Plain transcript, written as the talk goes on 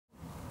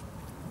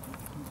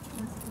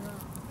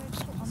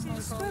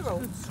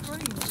squirrel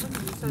screams,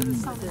 wouldn't you? So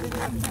there's something in it.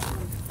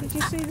 Did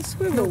you see the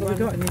squirrel? Not that we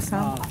got any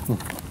sun.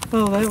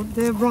 Oh,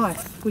 they're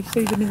rife. We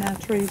see them in our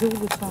trees all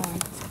the time.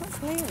 That's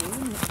scary,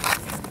 isn't it?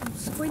 I'm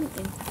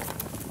squinting.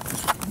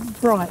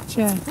 Bright,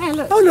 yeah. Hey,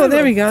 look, Oh, look,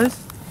 there squirrel. he goes.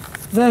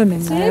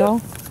 Vermin they are.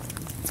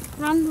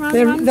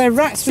 Run. They're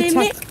rats with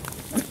tails.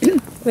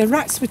 They're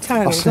rats with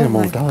tails. I see them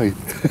all day.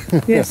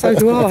 Yeah, so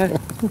do I.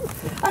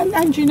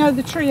 And you know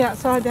the tree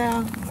outside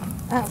our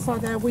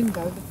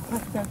window, the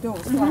patio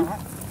doors,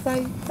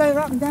 they're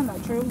up and down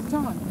that tree all the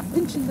time,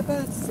 pinching the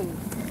birds to see.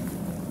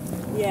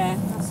 Yeah,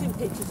 I've seen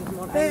pictures of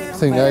one. I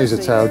think that is a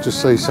tail,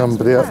 just see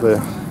somebody up there.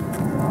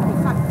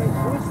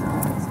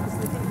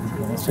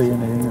 Don't see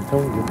anything at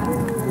all.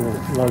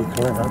 You're low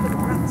cloud.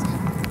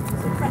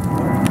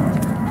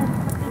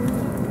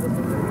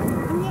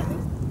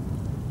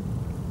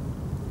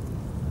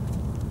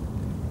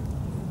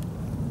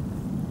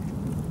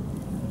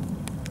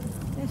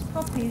 There's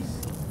poppies.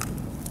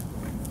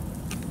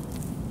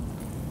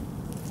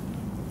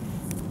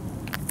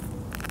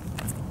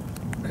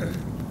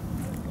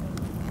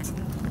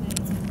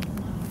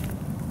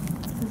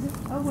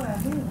 Oh, well,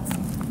 here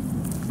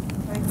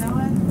they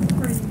die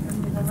free and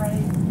with a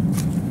rain,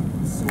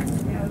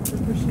 sorting out the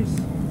bushes,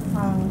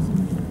 flowers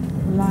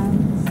and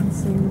lands and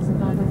seas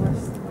and all the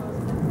rest.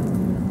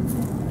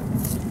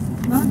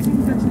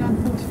 1939,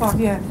 45,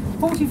 yeah.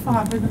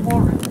 45 in the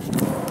Warren.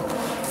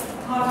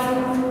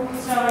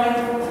 Sorry.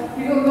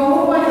 You've got to go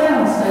all the way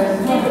downstairs.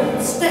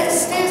 Yeah,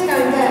 stairs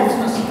going down, it's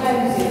not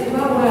supposed to. It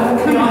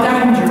can be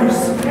dangerous.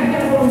 You can't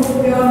get all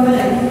behind me.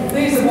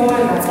 These are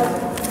wild.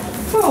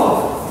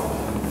 Oh.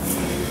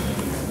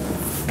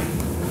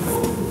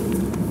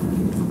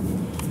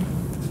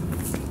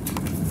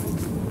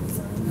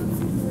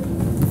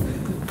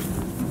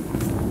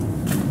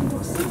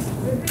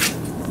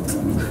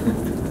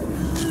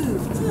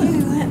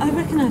 I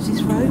recognise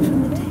this road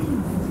from the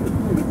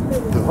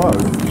Thames. The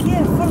road?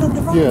 Yeah, follow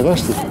the road. Yeah,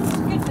 that's the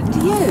Do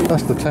you?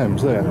 that's the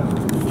Thames there.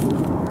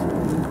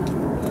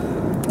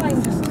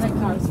 Plane just take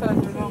notes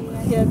further along.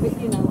 Yeah, but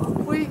you know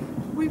what?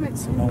 We went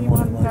swimming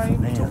one day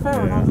to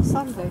Ferron on a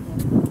Sunday.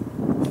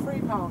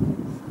 Free parking.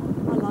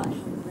 I like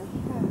Hungary.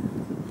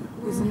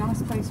 There's a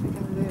nice place we go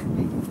there and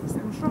eat.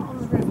 It was right on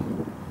the river,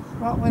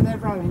 right where they're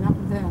rowing up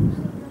and down.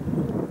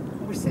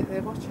 And we sit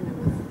there watching them.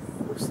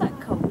 What's that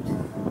called?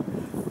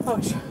 Oh,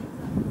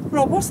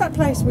 Rob, what's that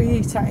place we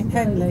eat at in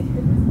Henley?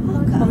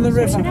 On the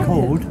river. What's it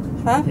called?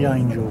 Huh? The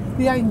Angel.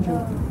 The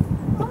Angel.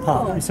 The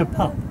pub. It's a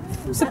pub.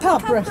 It's a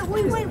pub,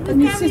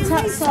 and you sit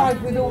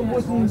outside with all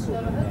wooden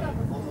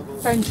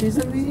benches,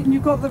 and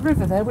you've got the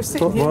river there. We're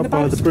sitting here in Right the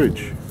by boat. the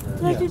bridge.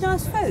 They do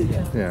nice food.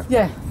 Yeah.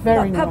 Yeah,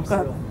 very Like pub nice.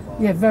 grub.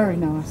 Yeah, very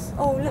nice.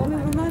 Oh, let me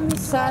remind me.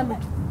 Sam.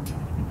 But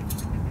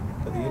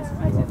the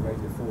interview on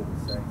Radio 4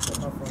 was saying, so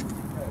how far did you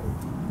go?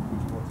 Would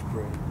you want to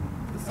bring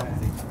the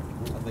something?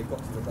 And they got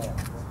to the bar.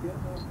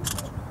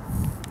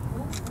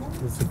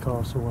 There's the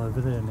castle over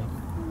there, Nick.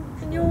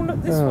 Can you all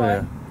look this Oh, way?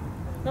 yeah.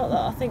 Not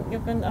that I think you're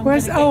going to...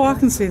 Where's? Oh, I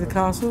can see the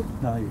castle.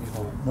 No, you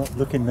can't. Not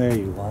looking there,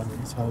 you won't.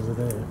 It's over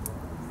there.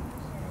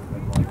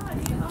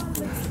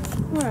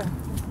 Where?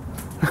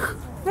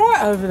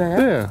 Right over there.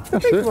 Yeah, the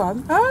that's big it.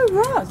 one. Oh,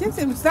 right. I didn't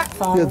think it was that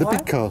far Yeah, away. the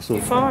big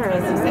castle. Far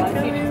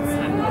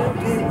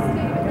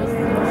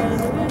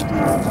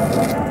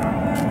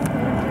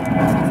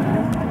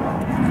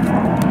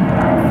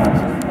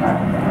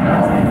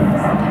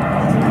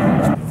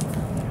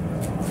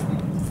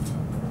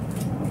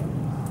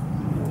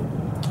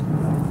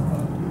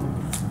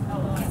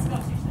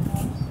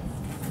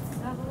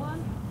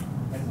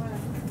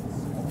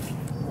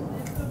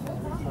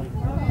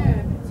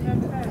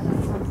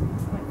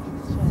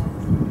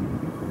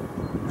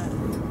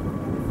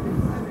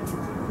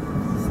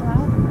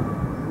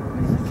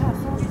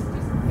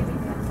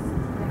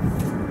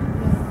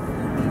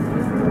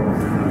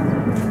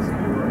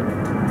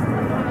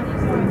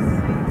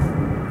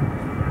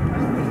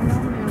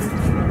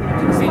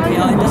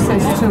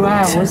says 2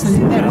 hours and it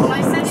never,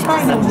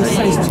 Spain always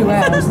says 2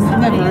 hours and it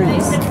never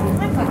is.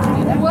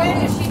 Why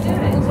does she do it?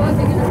 Why are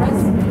they going to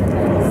rest?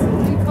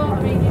 You can't,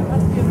 I mean, you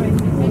have to be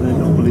Well, they're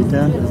normally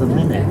down to the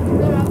minute.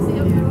 They're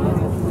absolutely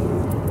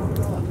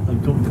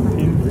They've got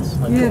computers.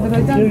 They've Yeah, got but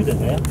a they don't- computer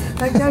now.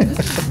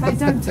 They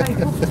don't take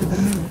off to the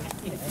minute.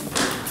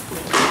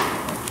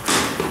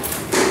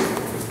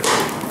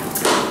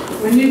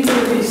 When you do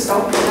these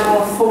stops, now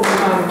I'll fall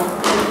over.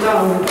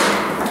 Don't.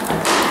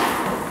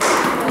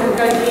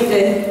 Don't eat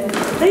it.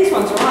 These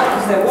ones are right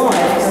because they're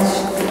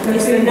wide.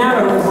 It's the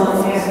narrower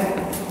ones.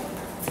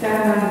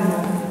 Down.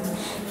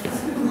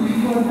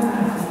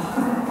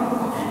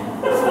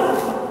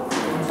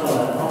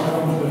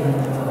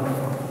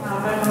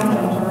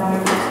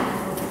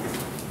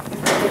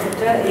 It's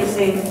dirty, you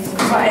see. It's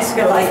like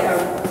escalator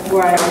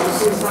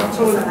rails. It's like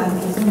toilet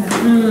handles, isn't it?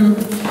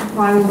 I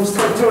always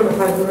take toilet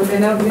paper and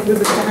then open it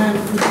with a hand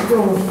from the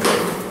door.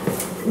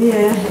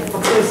 Yeah.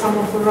 I'll clear some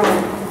off the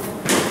road.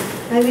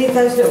 They need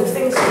those little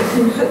things that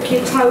you can hook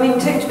your toe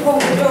into to pull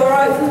the door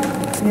open.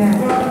 Yeah.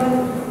 Rather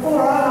than,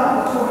 or I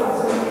like the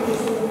toilets and you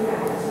just walk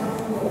out.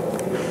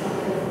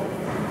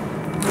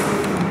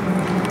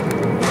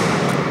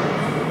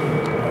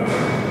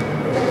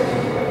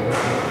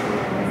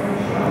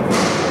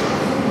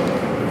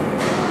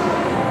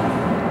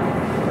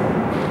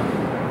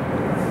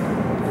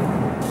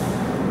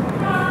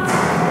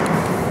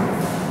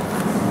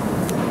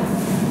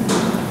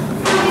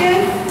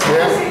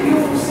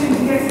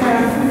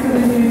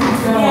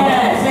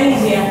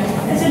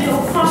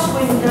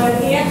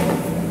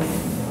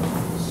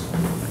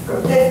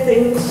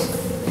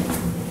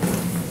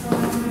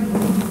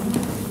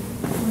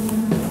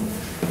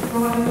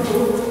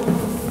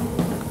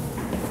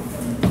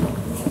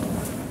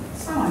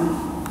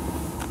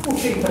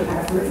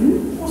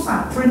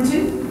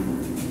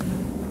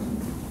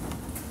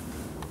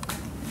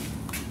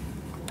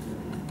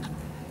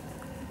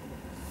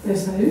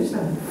 Yes, I do so.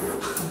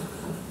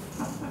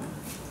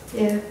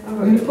 Yeah, I'm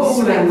We're going to put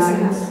all their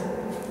names.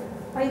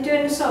 Are you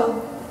doing a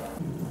song?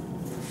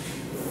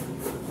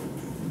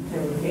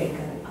 There we go.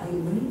 Are you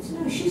willing to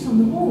know? She's on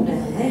the wall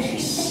down there.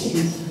 She's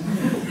dead.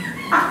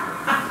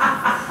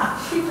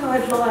 She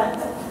died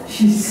like...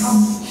 She's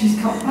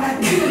come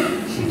back.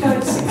 She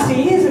died 60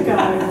 years ago.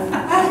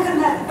 How can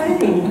that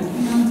be?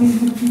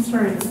 1953.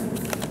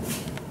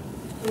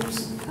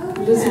 Oh,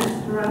 Elizabeth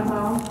yeah.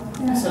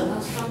 Runnymede. That's the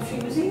last time she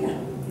was here.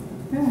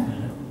 Yeah.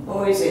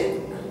 Or is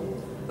it?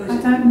 Or is I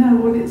it? don't know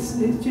what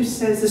it just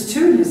says. There's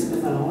two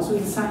Elizabeth R's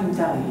with the same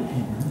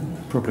date.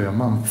 Probably her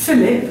mum.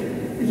 Philip,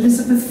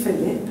 Elizabeth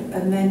Philip,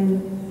 and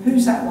then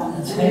who's that one?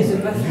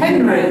 Elizabeth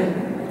Henry.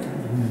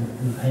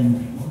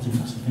 Henry, what it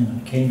must have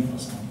been a king or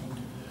something.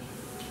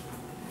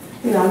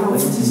 Yeah, I know. What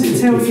does it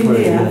tell you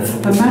here?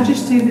 Her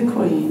Majesty the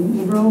Queen,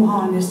 the Royal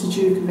Highness the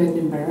Duke of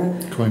Edinburgh,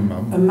 Queen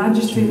mum. Her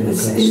Majesty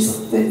it's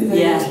the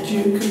Yeah.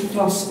 Duke of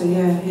Gloucester,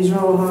 yeah, His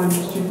Royal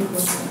Highness Duke of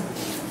Gloucester.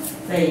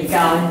 There you go.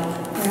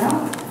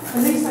 Yeah,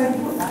 at least they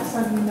put that so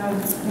you know.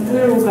 And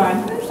we're all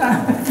going, who's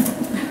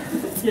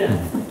that?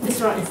 Yeah. It's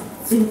right.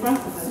 It's in front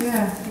of us.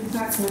 Yeah,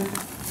 exactly.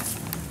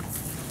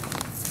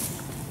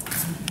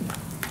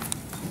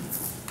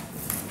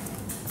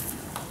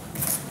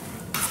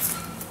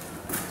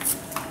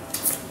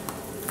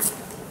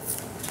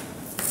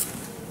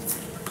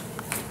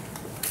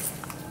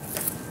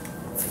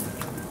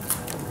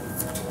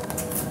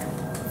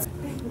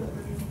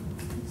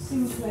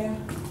 Sinclair.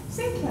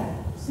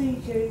 Sinclair.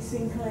 C.G.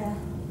 Sinclair.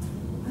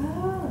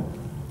 Oh.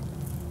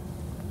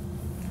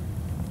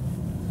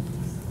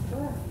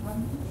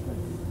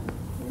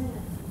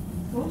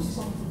 What's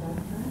something about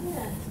that?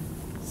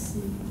 Yeah.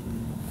 See.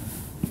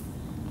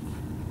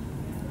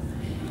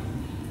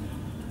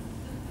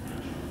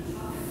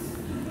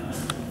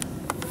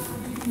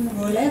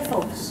 Royal Air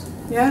Force.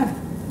 Yeah.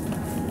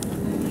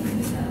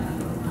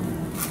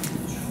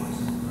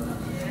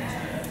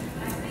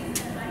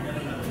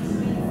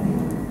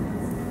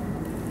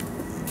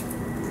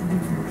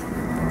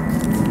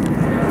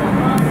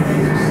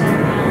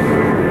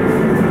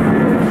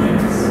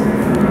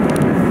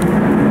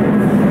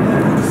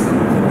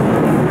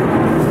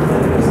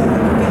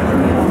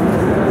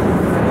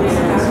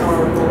 That's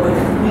horrible,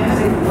 isn't it? Yeah.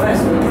 It's even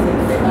worse when you think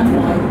of it that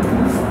way.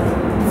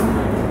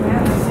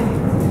 Yeah, that's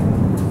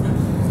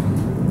it.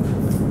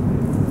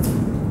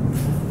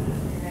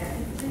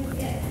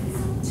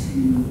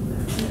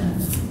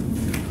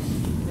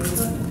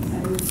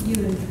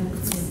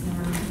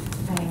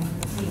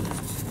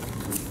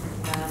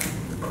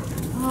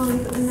 Oh,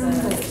 look at the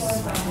numbers.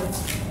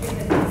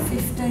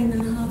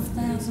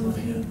 15,500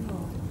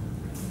 people.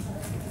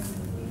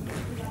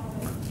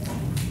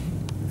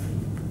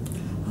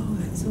 Oh,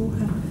 that's all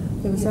her.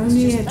 There was Yeah,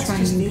 only that's air just- that's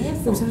just training. the Air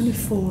There was Force. only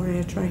 4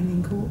 air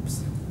training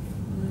corps.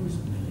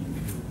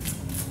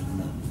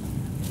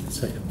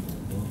 Second.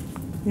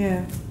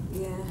 Yeah.